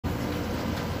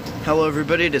Hello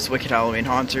everybody, this is Wicked Halloween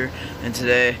Haunter, and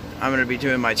today I'm going to be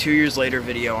doing my 2 years later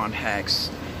video on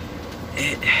Hex.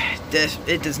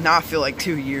 It does not feel like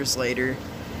 2 years later.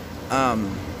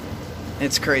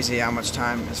 It's crazy how much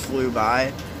time has flew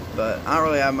by, but I don't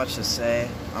really have much to say.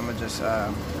 I'm going to just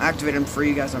activate him for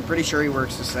you guys. I'm pretty sure he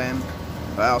works the same,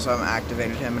 but I also haven't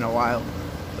activated him in a while,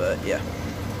 but yeah.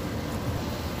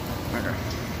 Okay.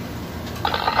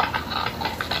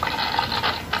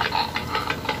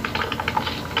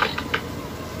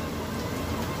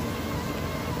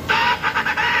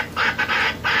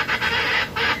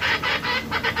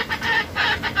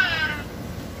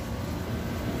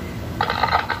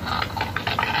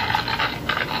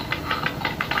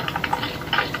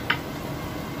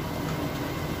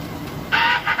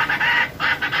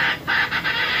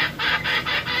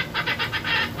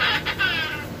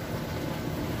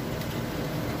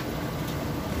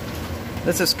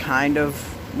 This is kind of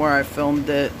where I filmed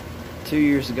it 2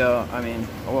 years ago. I mean,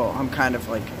 well, I'm kind of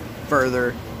like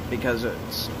further because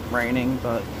it's raining,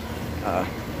 but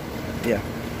yeah.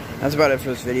 That's about it for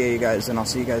this video, you guys, and I'll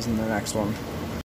see you guys in the next one.